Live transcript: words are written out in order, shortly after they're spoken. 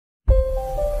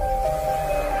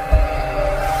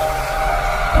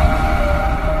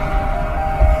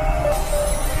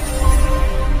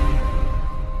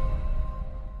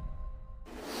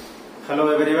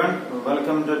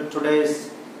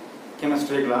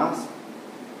class.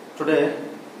 Today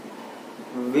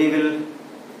we will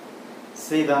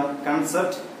see the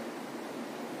concept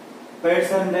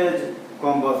percentage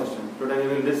composition. Today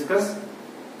we will discuss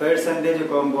percentage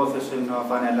composition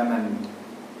of an element.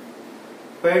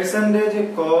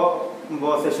 Percentage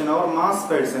composition or mass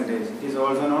percentage is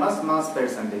also known as mass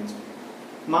percentage.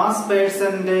 Mass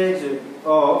percentage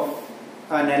of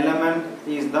an element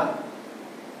is the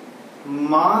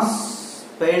mass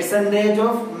percentage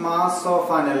of mass of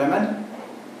an element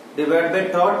divided by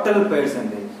total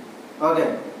percentage.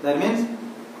 Okay, that means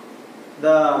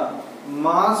the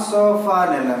mass of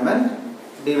an element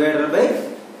divided by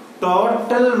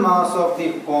total mass of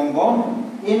the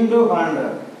compound into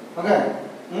 100. Okay.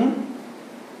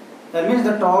 That means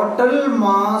the total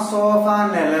mass of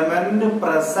an element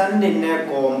present in a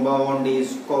compound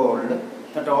is called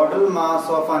the total mass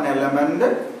of an element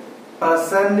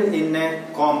present in a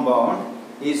compound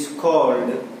is called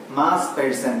mass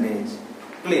percentage.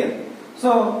 Clear?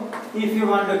 So, if you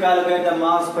want to calculate the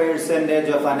mass percentage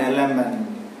of an element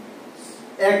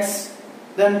X,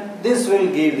 then this will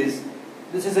give this.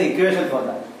 This is the equation for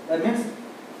that. That means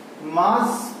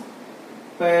mass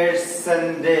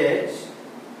percentage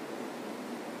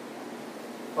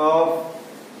of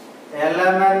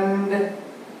element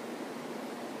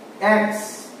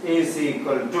X is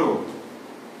equal to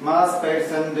mass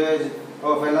percentage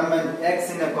of element X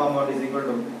in a compound is equal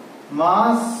to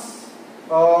mass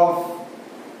of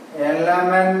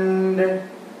element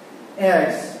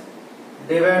X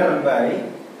divided by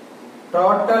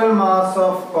total mass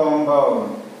of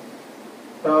compound.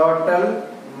 Total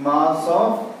mass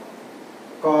of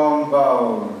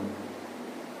compound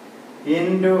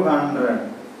into 100.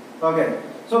 Okay.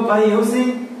 So by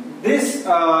using this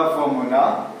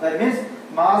formula, that means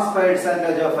mass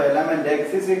percentage of element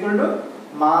X is equal to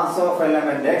mass of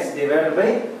element X divided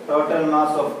by total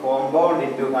mass of compound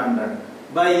into 100.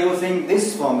 By using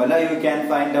this formula, you can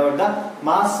find out the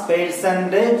mass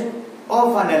percentage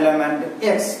of an element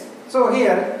X. So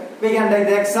here we can take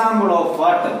the example of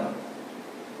water.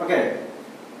 Okay.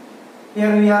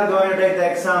 Here we are going to take the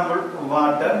example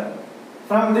water.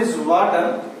 From this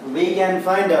water, we can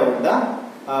find out the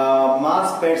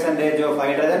mass percentage of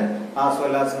hydrogen as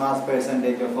well as mass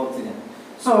percentage of oxygen.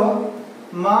 So,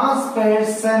 mass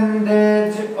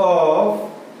percentage of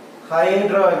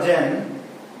hydrogen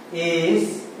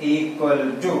is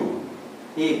equal to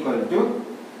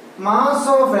mass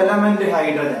of element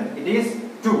hydrogen. It is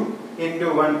 2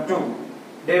 into 1 2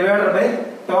 divided by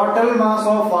total mass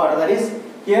of water. That is,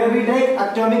 here we take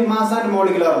atomic mass and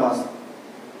molecular mass.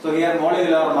 So here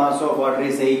molecular mass of water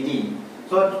is 18.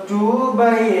 So 2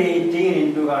 by 18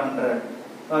 into 100.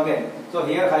 Okay. So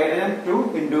here hydrogen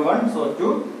 2 into 1. So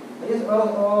 2 is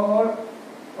or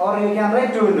you can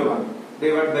write 2 into 1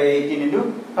 divided by 18 into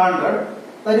 100.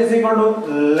 That is equal to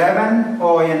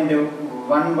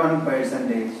 11.11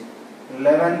 percentage.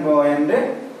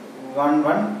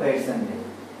 11.11 percentage.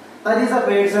 That is the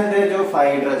percentage of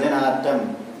hydrogen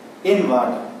atom in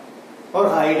water or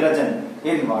hydrogen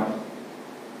in water.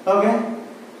 Okay.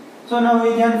 So now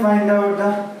we can find out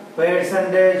the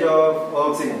percentage of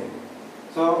oxygen.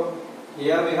 So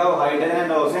here we have hydrogen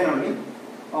and oxygen only.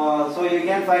 So you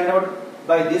can find out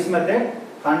by this method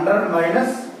 100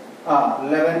 minus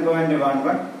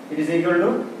 11.11. It is equal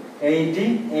to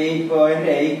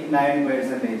 88.89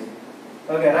 percentage.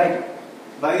 Okay, right?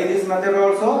 By this method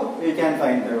also we can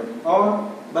find out, or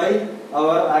by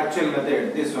our actual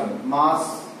method, this one,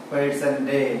 mass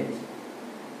percentage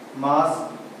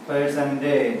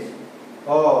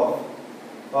of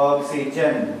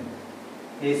oxygen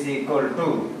is equal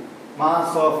to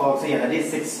mass of oxygen, that is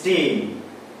 16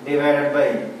 divided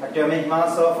by atomic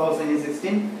mass of oxygen is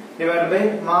 16 divided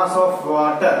by mass of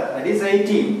water, that is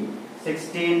 18.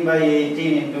 16 by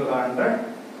 18 into 100,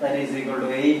 that is equal to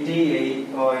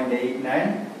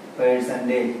 88.89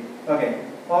 percentage. Okay.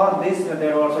 For this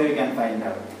method also you can find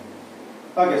out.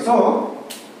 Okay, so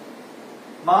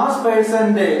mass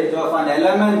percentage of an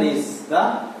element is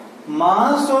the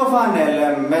mass of an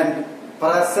element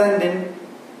present in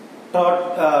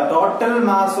total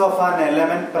mass of an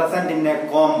element present in a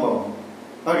compound.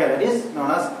 Okay, that is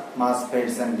known as mass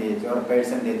percentage or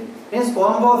percentage. Means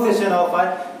composition of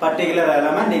a particular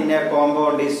element in a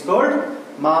compound is called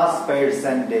mass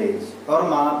percentage or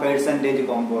mass percentage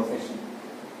composition.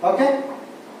 Okay.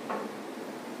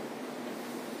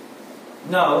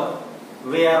 Now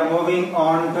we are moving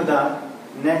on to the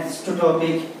next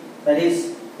topic, that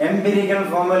is empirical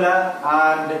formula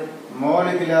and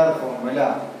molecular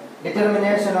formula.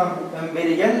 Determination of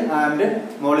empirical and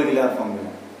molecular formula.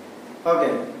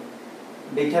 Okay.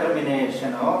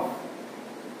 Determination of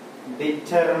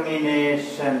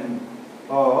determination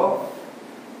of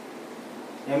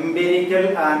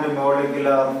empirical and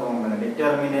molecular formula.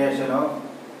 Determination of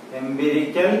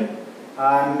empirical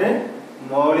and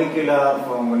molecular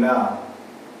formula.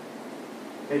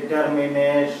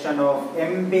 Determination of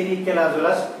empirical as well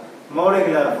as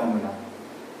molecular formula.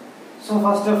 So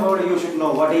first of all, you should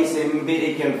know what is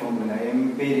empirical formula.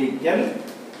 Empirical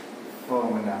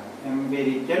formula.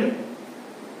 Empirical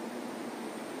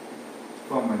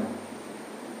formula.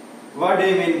 What do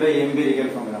you mean by empirical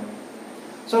formula?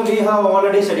 So we have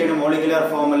already studied a molecular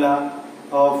formula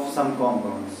of some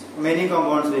compounds. Many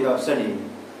compounds we have studied.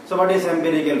 So what is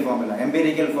empirical formula?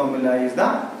 Empirical formula is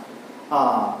the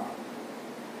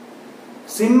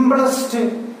simplest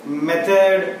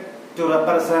method to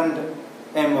represent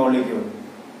a molecule,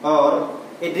 or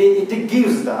it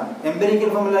gives the empirical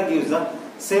formula gives the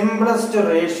simplest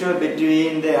ratio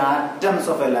between the atoms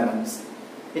of elements.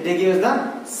 It gives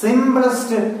the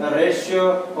simplest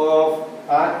ratio of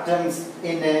atoms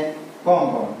in a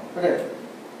compound. Okay.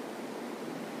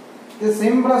 The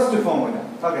simplest formula.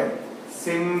 Okay.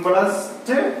 Simplest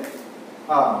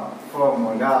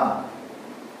formula,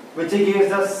 which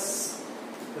gives us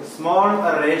small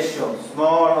ratio,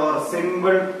 small or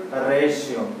simple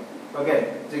ratio.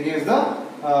 Okay. It gives the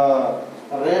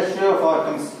ratio of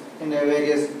atoms in a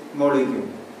various molecule.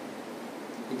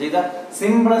 It is the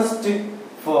simplest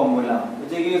formula, which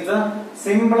gives the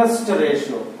simplest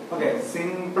ratio. Okay,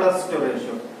 simplest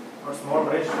ratio, not small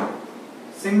ratio,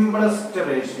 simplest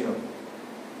ratio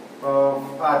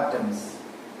of atoms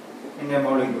in a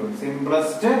molecule.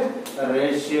 Simplest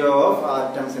ratio of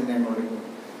atoms in a molecule.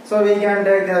 So we can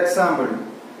take the example,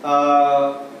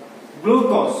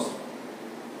 glucose.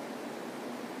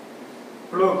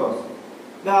 Glucose.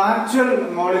 The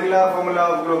actual molecular formula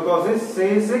of glucose is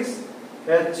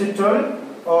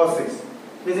C6H12O6.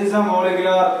 This is a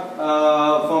molecular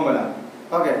formula,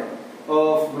 okay,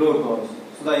 of glucose.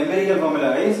 So the empirical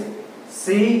formula is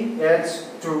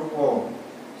CH2O.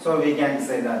 So we can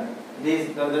say that this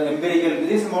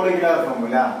this molecular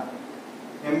formula.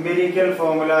 Empirical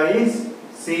formula is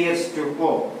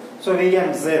CH2O. So we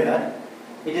can say that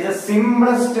it is the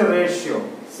simplest ratio, or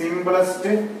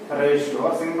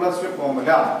simplest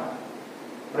formula,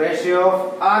 ratio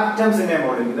of atoms in a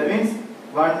molecule. That means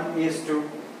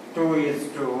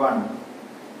 1:2:1.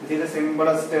 This is the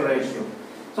simplest ratio.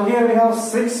 So here we have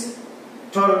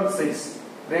 6:12:6.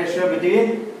 Ratio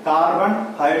between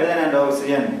carbon, hydrogen and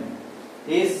oxygen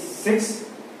is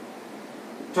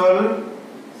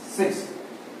 6:12:6.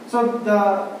 So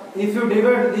if you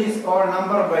divide this all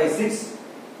number by 6,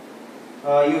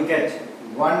 you get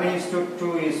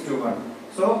 1:2:1.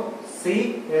 So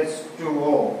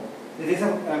CH2O. This is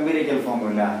an empirical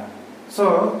formula.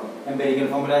 So empirical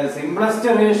formula is the simplest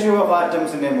ratio of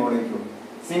atoms in a molecule.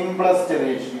 Simplest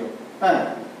ratio.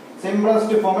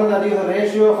 Simplest formula, that is the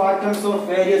ratio of atoms of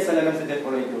various elements in a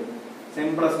molecule.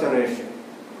 Simplest ratio.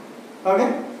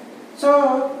 Okay.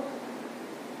 So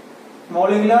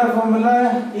molecular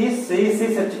formula is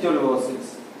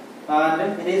C6H12O6 and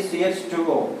it is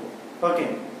CH2O.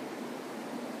 Okay.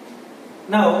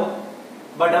 Now,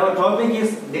 but our topic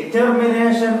is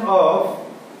determination of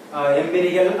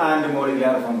empirical and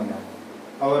molecular formula.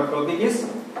 Our topic is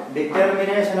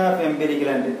determination of empirical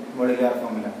and molecular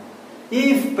formula.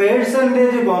 If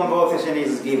percentage composition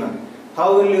is given,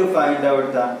 how will you find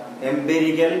out the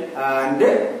empirical and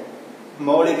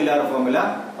molecular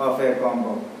formula of a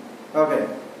compound? Okay,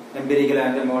 empirical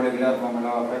and molecular formula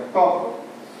of a compound.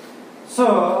 So,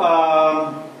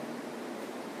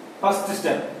 first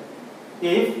step,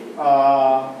 if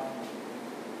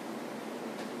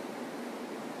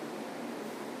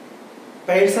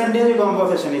percentage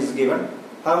composition is given,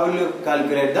 how will you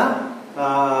calculate the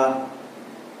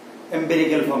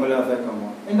empirical formula of a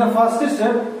compound? In the first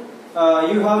step,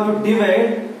 you have to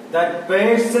divide that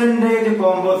percentage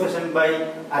composition by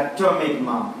atomic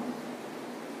mass.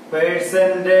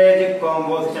 Percentage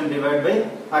composition divided by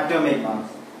atomic mass.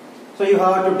 So you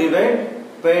have to divide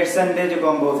percentage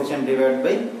composition divided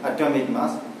by atomic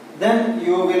mass. Then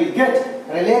you will get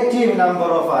relative number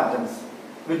of atoms,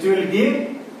 which will give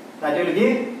a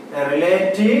relative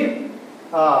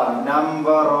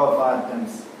number of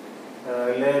atoms.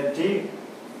 Relative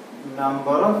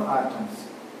number of atoms.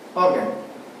 Okay,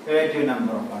 relative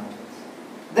number of atoms.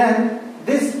 Then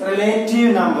this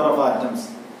relative number of atoms,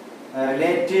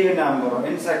 relative number.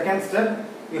 In second step,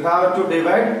 you have to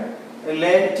divide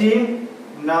relative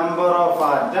number of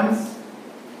atoms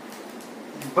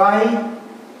by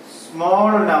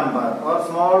small number or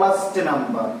smallest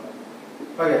number.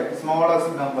 Okay,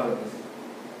 smallest number.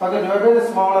 Okay, divide by the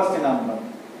smallest number.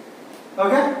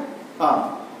 Okay.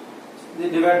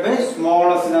 divided by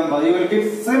smallest number. You will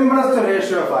get simplest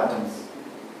ratio of atoms.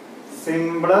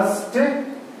 Simplest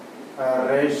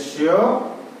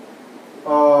ratio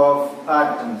of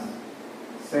atoms.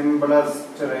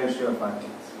 Simplest ratio of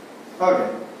atoms. Okay.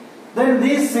 Then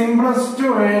this simplest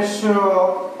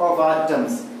ratio of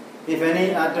atoms, if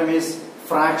any atom is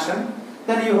fraction,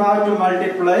 then you have to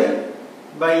multiply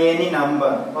by any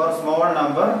number or small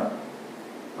number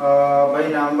by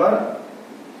number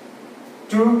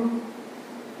to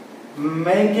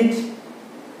make it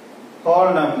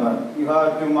whole number. You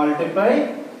have to multiply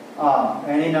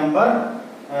any number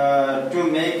to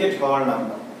make it whole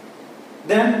number.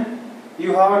 Then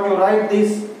you have to write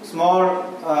this small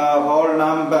whole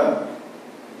number,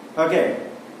 okay,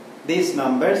 these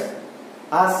numbers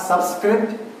as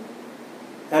subscript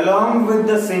along with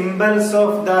the symbols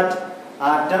of that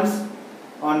atoms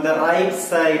on the right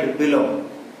side below,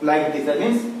 like this. That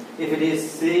means if it is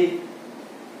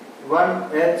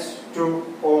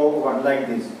C1H2O1, like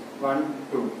this, 1,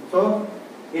 2. So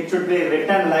it should be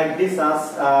written like this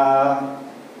as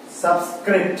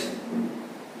subscript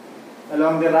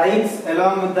along the right,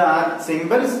 along with the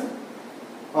symbols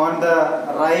on the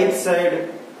right side,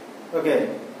 okay,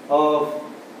 of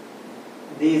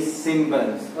these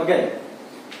symbols, okay,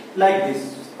 like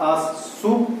this as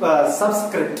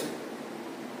subscript.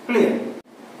 Clear?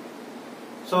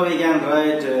 So we can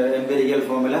write empirical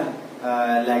formula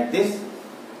like this,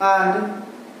 and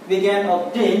we can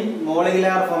obtain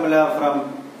molecular formula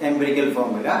from empirical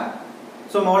formula.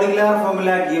 So molecular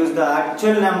formula gives the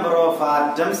actual number of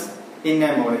atoms in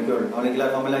a molecule.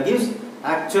 Molecular formula gives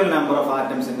actual number of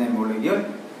atoms in a molecule.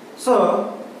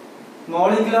 So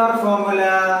molecular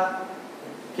formula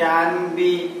can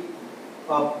be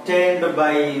obtained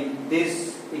by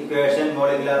this equation.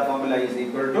 Molecular formula is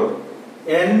equal to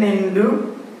N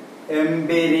into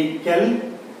empirical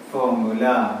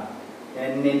formula.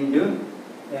 N into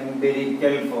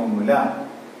empirical formula.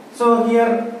 So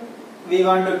here we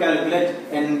want to calculate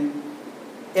N.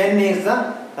 N is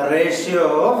the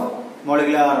ratio of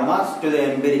molecular mass to the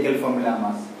empirical formula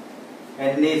mass.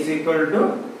 N is equal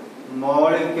to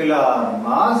molecular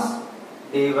mass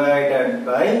divided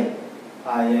by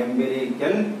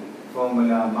empirical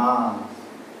formula mass.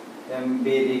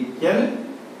 Empirical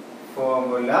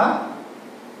formula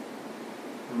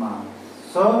mass.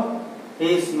 So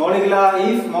if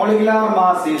molecular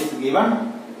mass is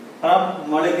given from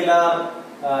molecular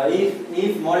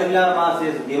if molecular mass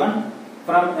is given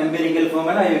from empirical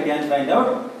formula, you can find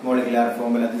out molecular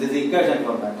formula. This is the equation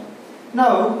for that.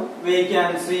 Now we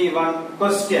can see one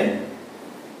question.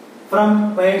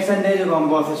 From percentage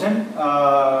composition,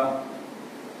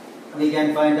 we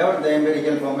can find out the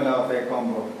empirical formula of a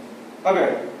compound.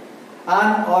 Okay.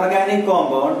 An organic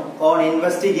compound on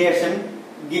investigation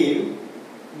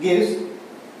gives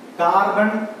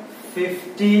carbon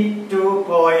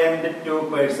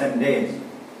 52.2%,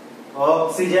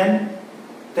 oxygen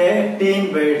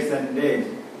 13%.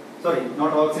 Sorry,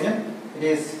 not oxygen, it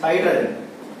is hydrogen.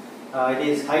 It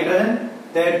is hydrogen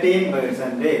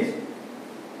 13%.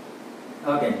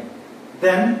 Okay.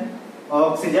 Then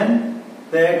oxygen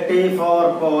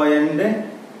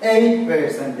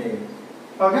 34.8%.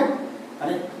 Okay.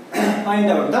 And find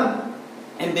out the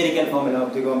empirical formula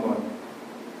of the compound.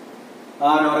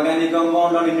 An organic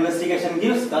compound on investigation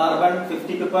gives carbon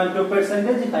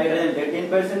 52.2%, hydrogen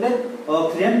 13%,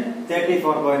 oxygen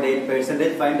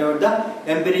 34.8%. Find out the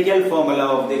empirical formula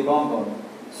of the compound.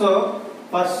 So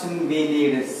first we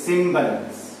need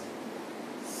symbols.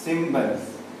 Symbols.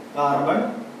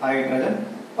 Carbon, hydrogen,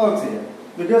 oxygen.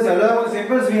 Because along with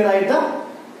symbols we write the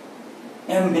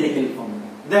empirical formula.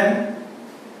 Then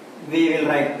we will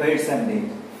write percentage.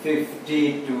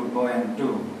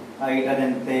 52.2.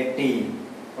 Hydrogen 30,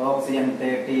 oxygen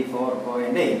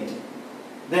 34.8.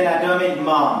 Then atomic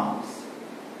mass.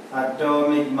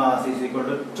 Atomic mass is equal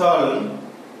to 12,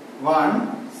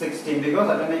 1, 16, because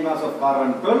atomic mass of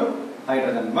carbon 12,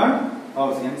 hydrogen 1,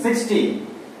 oxygen 16.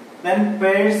 Then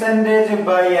percentage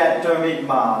by atomic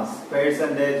mass.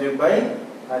 Percentage by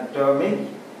atomic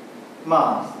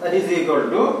mass. That is equal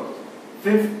to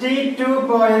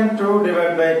 52.2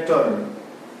 divided by 12.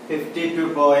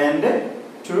 52.2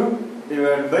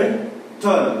 divided by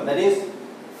 12, that is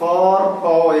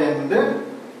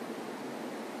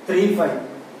 4.35.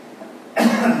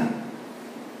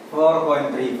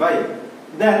 4.35.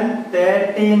 Then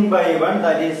 13 by 1,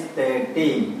 that is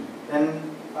 13. Then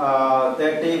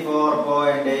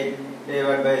 34.8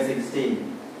 divided by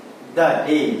 16, that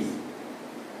is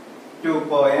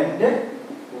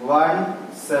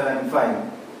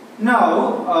 2.175.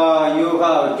 Now you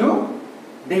have to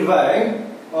divide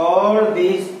all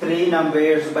these three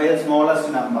numbers by the smallest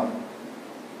number.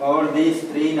 all these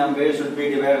three numbers should be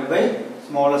divided by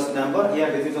smallest number.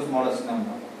 Here this is the smallest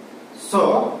number.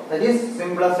 So that is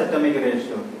simplest atomic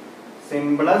ratio.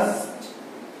 Simplest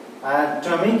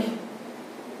atomic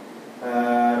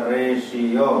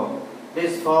ratio.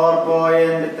 This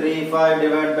 4.35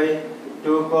 divided by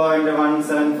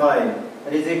 2.175.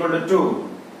 That is equal to 2.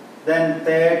 Then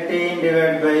 13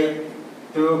 divided by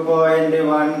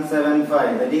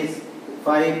 2.175. That is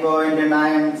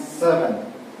 5.97.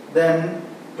 Then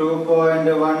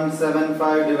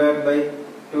 2.175 divided by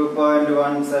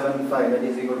 2.175, that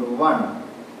is equal to 1.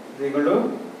 Is equal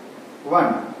to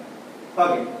 1.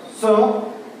 Okay.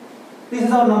 So this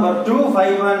is our number 2,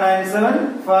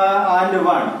 5.97, 5 and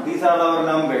 1. These are our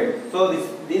numbers. So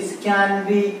this can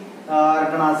be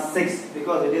written as 6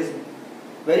 because it is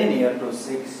very near to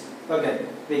 6. Okay.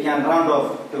 We can round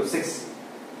off to 6.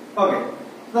 Okay.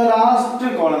 The last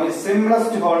column is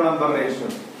simplest whole number ratio.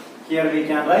 Here we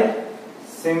can write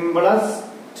simplest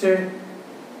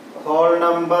whole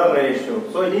number ratio.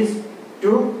 So it is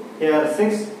 2, here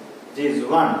 6, it is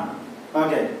 1.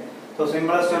 Okay. So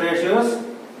simplest ratio is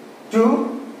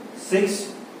 2,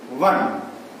 6, 1.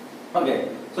 Okay.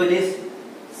 So it is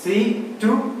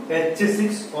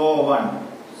C2H6O1.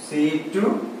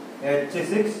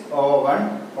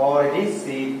 C2H6O1 or it is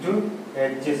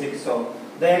C2H6O.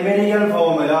 The empirical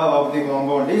formula of the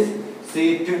compound is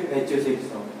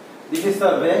C2H6O. This is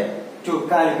the way to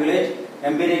calculate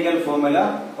empirical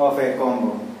formula of a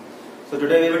compound. So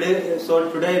today we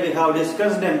have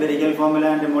discussed empirical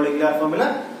formula and molecular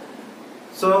formula.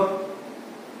 So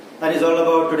that is all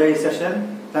about today's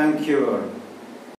session. Thank you all.